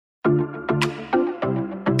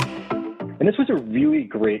And this was a really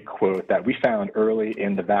great quote that we found early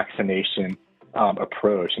in the vaccination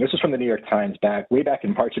approach. And this was from the New York Times way back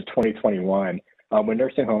in March of 2021, when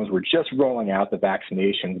nursing homes were just rolling out the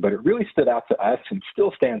vaccinations. But it really stood out to us and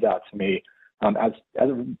still stands out to me as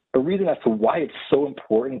a reason as to why it's so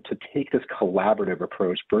important to take this collaborative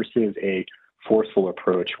approach versus a forceful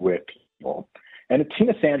approach with people. And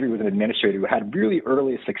Tina Sandry was an administrator who had really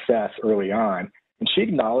early success early on. And she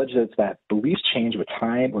acknowledged that beliefs change with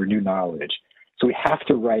time or new knowledge. So we have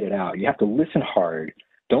to write it out. You have to listen hard,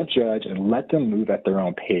 don't judge, and let them move at their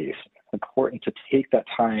own pace. It's important to take that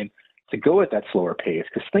time to go at that slower pace.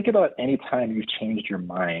 Because think about any time you've changed your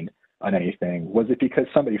mind on anything. Was it because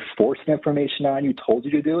somebody forced information on you, told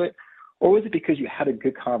you to do it? Or was it because you had a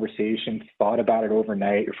good conversation, thought about it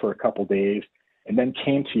overnight or for a couple days, and then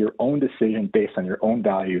came to your own decision based on your own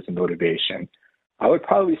values and motivation? I would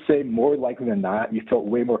probably say more likely than not, you felt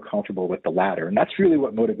way more comfortable with the latter. And that's really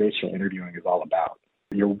what motivational interviewing is all about.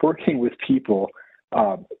 You're working with people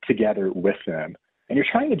together with them. And you're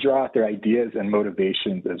trying to draw out their ideas and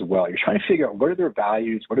motivations as well. You're trying to figure out what are their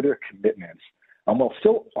values, what are their commitments, while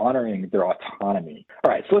still honoring their autonomy.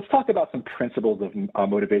 All right, so let's talk about some principles of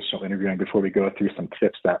motivational interviewing before we go through some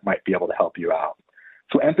tips that might be able to help you out.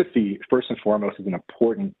 So empathy, first and foremost, is an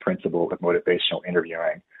important principle of motivational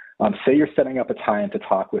interviewing. Say you're setting up a time to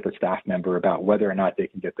talk with a staff member about whether or not they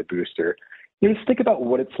can get the booster. Just think about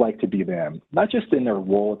what it's like to be them, not just in their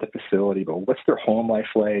role at the facility, but what's their home life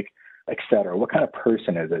like, et cetera. What kind of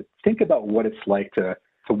person is it? Think about what it's like to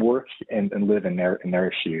work and live in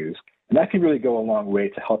their shoes. And that can really go a long way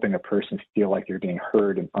to helping a person feel like they're being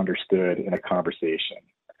heard and understood in a conversation.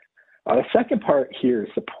 The second part here is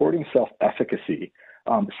supporting self-efficacy.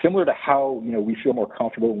 Similar to how we feel more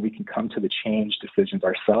comfortable when we can come to the change decisions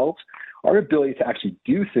ourselves, our ability to actually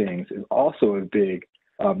do things is also a big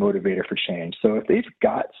motivator for change. So if they've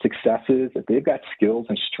got successes, if they've got skills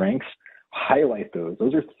and strengths, highlight those.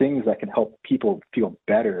 Those are things that can help people feel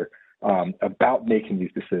better about making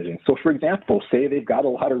these decisions. So for example, say they've got a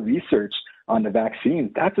lot of research on the vaccines.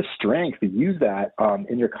 That's a strength to use that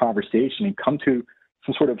in your conversation and come to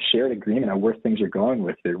some sort of shared agreement on where things are going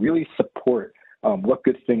with it. Really support what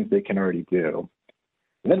good things they can already do.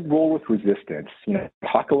 And then roll with resistance.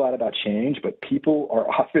 Talk a lot about change, but people are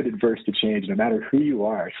often adverse to change no matter who you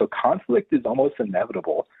are. So conflict is almost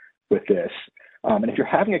inevitable with this. And if you're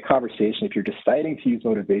having a conversation, if you're deciding to use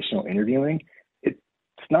motivational interviewing, it's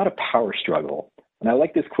not a power struggle. And I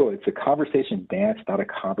like this quote, it's a conversation dance, not a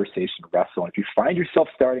conversation wrestle. And if you find yourself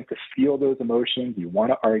starting to feel those emotions, you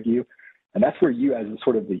want to argue, and that's where you as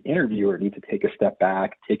sort of the interviewer need to take a step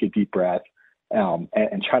back, take a deep breath,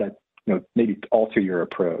 and try to maybe alter your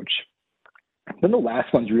approach. Then the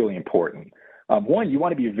last one's really important. One, you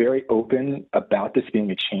want to be very open about this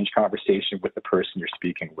being a change conversation with the person you're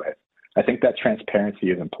speaking with. I think that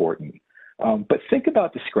transparency is important. But think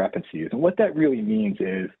about discrepancies. And what that really means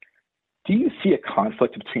is, do you see a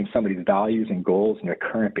conflict between somebody's values and goals and their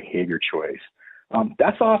current behavior choice?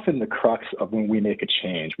 That's often the crux of when we make a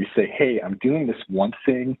change. We say, hey, I'm doing this one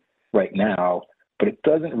thing right now, but it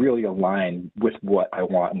doesn't really align with what I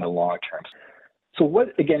want in the long term. So what,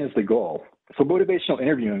 again, is the goal? So motivational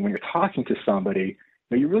interviewing, when you're talking to somebody,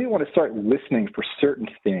 you really want to start listening for certain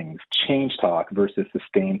things, change talk versus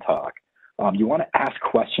sustained talk. You want to ask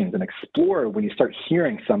questions and explore when you start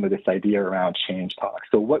hearing some of this idea around change talk.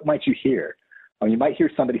 So what might you hear? You might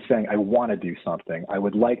hear somebody saying, I want to do something. I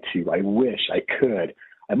would like to. I wish I could.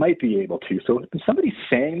 I might be able to. So when somebody's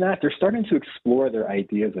saying that, they're starting to explore their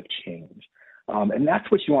ideas of change. And that's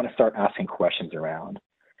what you want to start asking questions around.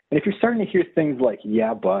 And if you're starting to hear things like,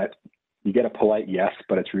 yeah, but, you get a polite yes,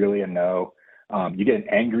 but it's really a no. You get an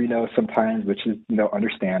angry no sometimes, which is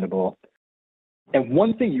understandable. And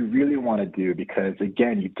one thing you really want to do, because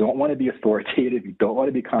again, you don't want to be authoritative, you don't want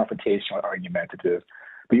to be confrontational or argumentative,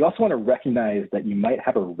 but you also want to recognize that you might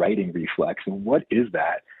have a writing reflex. And what is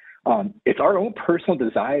that? It's our own personal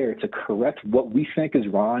desire to correct what we think is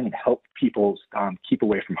wrong and help people keep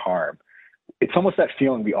away from harm. It's almost that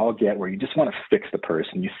feeling we all get where you just want to fix the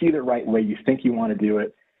person. You see the right way, you think you want to do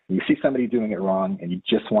it, and you see somebody doing it wrong, and you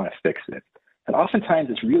just want to fix it. And oftentimes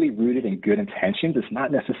it's really rooted in good intentions. It's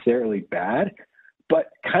not necessarily bad,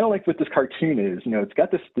 but kind of like what this cartoon is, it's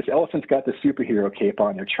got this elephant's got the superhero cape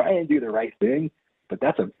on. They're trying to do the right thing, but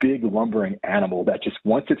that's a big lumbering animal that just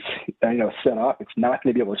once it's set off, it's not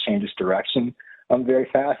going to be able to change its direction very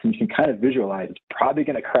fast. And you can kind of visualize it's probably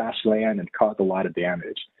going to crash land and cause a lot of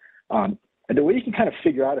damage. And the way you can kind of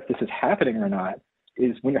figure out if this is happening or not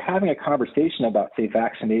is when you're having a conversation about, say,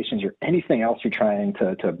 vaccinations or anything else you're trying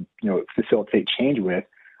to facilitate change with,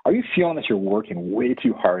 Are you feeling that you're working way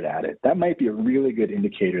too hard at it? That might be a really good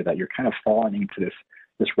indicator that you're kind of falling into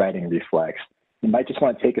this writing reflex. You might just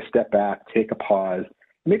want to take a step back, take a pause,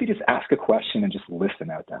 maybe just ask a question and just listen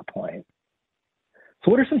at that point. So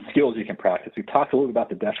what are some skills you can practice? We've talked a little about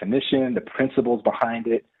the definition, the principles behind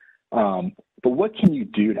it, but what can you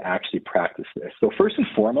do to actually practice this? So first and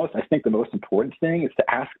foremost, I think the most important thing is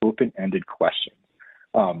to ask open-ended questions.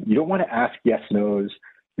 You don't want to ask yes, no's.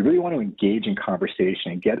 You really want to engage in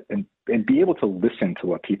conversation and be able to listen to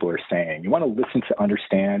what people are saying. You want to listen to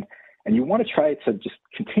understand, and you want to try to just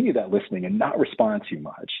continue that listening and not respond too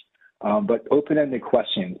much. But open-ended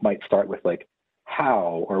questions might start with like,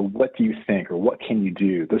 how, or what do you think, or what can you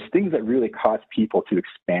do? Those things that really cause people to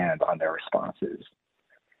expand on their responses.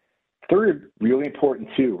 Third, really important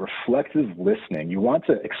too, reflective listening. You want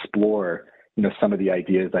to explore, some of the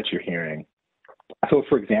ideas that you're hearing. So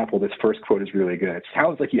for example, this first quote is really good. It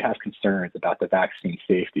sounds like you have concerns about the vaccine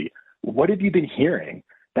safety. What have you been hearing?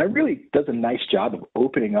 That really does a nice job of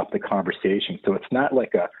opening up the conversation. So it's not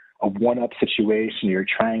like a one-up situation. You're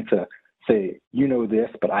trying to say, you know this,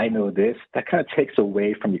 but I know this. That kind of takes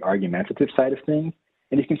away from the argumentative side of things.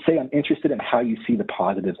 And you can say, I'm interested in how you see the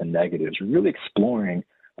positives and negatives. You're really exploring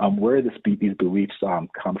where these beliefs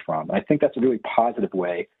come from. And I think that's a really positive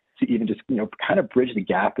way to even just, kind of bridge the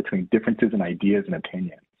gap between differences in ideas and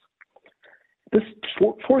opinions. This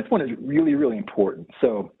fourth one is really, really important.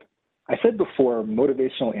 So I said before,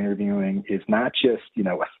 motivational interviewing is not just,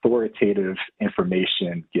 authoritative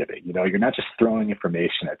information giving. You're not just throwing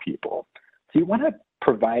information at people. So you want to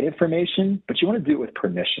provide information, but you want to do it with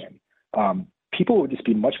permission. People will just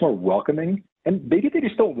be much more welcoming, and maybe they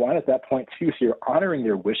just don't want it at that point too, so you're honoring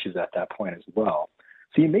their wishes at that point as well.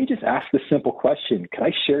 So you may just ask the simple question, can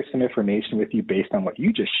I share some information with you based on what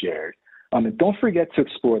you just shared? And don't forget to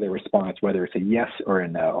explore their response, whether it's a yes or a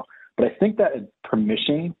no. But I think that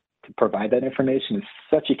permission to provide that information is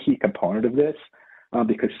such a key component of this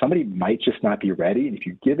because somebody might just not be ready. And if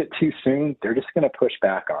you give it too soon, they're just going to push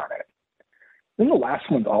back on it. Then the last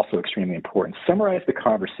one's also extremely important. Summarize the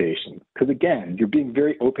conversation. Because again, you're being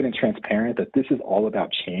very open and transparent that this is all about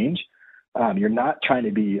change. You're not trying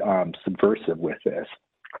to be subversive with this.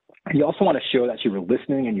 And you also want to show that you were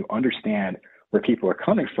listening and you understand where people are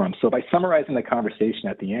coming from. So by summarizing the conversation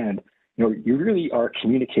at the end, you really are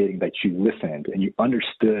communicating that you listened and you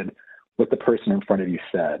understood what the person in front of you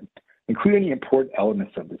said, including the important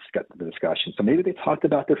elements of the discussion. So maybe they talked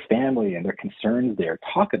about their family and their concerns there.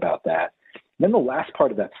 Talk about that. And then the last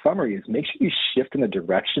part of that summary is make sure you shift in the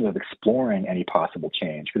direction of exploring any possible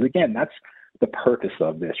change. Because again, that's the purpose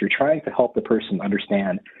of this. You're trying to help the person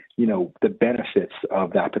understand, the benefits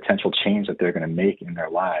of that potential change that they're going to make in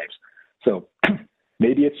their lives. So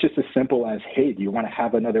maybe it's just as simple as, hey, do you want to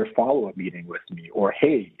have another follow-up meeting with me? Or,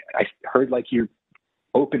 hey, I heard like you're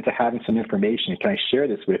open to having some information. Can I share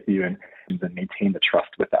this with you and then maintain the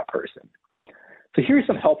trust with that person? So here's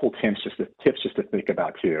some helpful tips just to think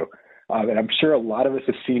about too. And I'm sure a lot of us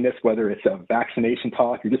have seen this, whether it's a vaccination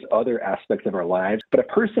talk or just other aspects of our lives, but a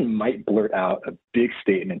person might blurt out a big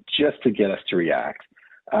statement just to get us to react.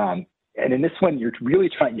 And in this one, you're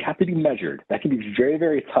really you have to be measured. That can be very,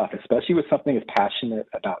 very tough, especially with something as passionate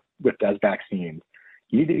as vaccines.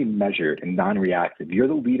 You need to be measured and non-reactive. You're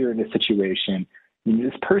the leader in this situation.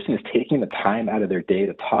 This person is taking the time out of their day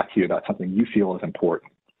to talk to you about something you feel is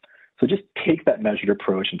important. So just take that measured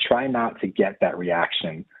approach and try not to get that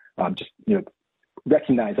reaction.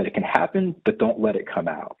 Recognize that it can happen, but don't let it come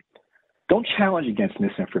out. Don't challenge against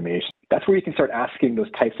misinformation. That's where you can start asking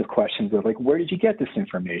those types of questions of like, where did you get this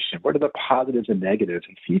information? What are the positives and negatives?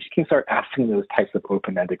 And see if you can start asking those types of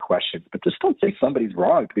open-ended questions. But just don't say somebody's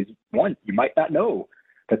wrong because, one, you might not know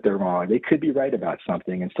that they're wrong. They could be right about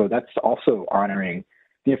something. And so that's also honoring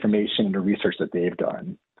the information and the research that they've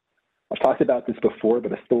done. I've talked about this before,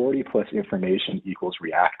 but authority plus information equals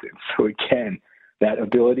reactive. So again, that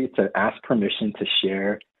ability to ask permission to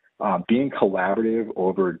share, being collaborative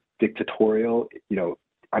over dictatorial,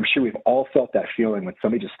 I'm sure we've all felt that feeling when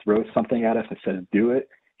somebody just throws something at us and says, do it.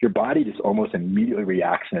 Your body just almost immediately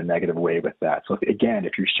reacts in a negative way with that. So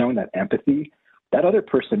if you're showing that empathy, that other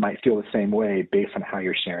person might feel the same way based on how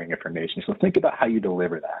you're sharing information. So think about how you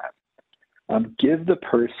deliver that. Give the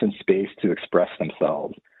person space to express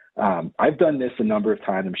themselves. I've done this a number of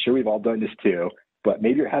times. I'm sure we've all done this too. But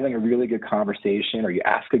maybe you're having a really good conversation or you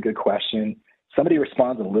ask a good question. Somebody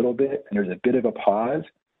responds a little bit and there's a bit of a pause.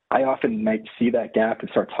 I often might see that gap and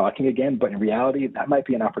start talking again, but in reality, that might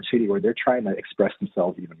be an opportunity where they're trying to express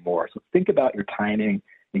themselves even more. So think about your timing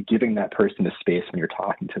and giving that person the space when you're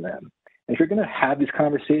talking to them. And if you're going to have these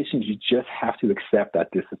conversations, you just have to accept that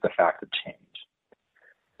this is the fact of change.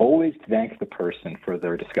 always thank the person for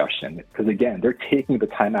their discussion, because again, they're taking the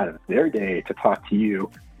time out of their day to talk to you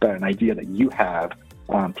about an idea that you have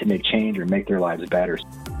to make change or make their lives better.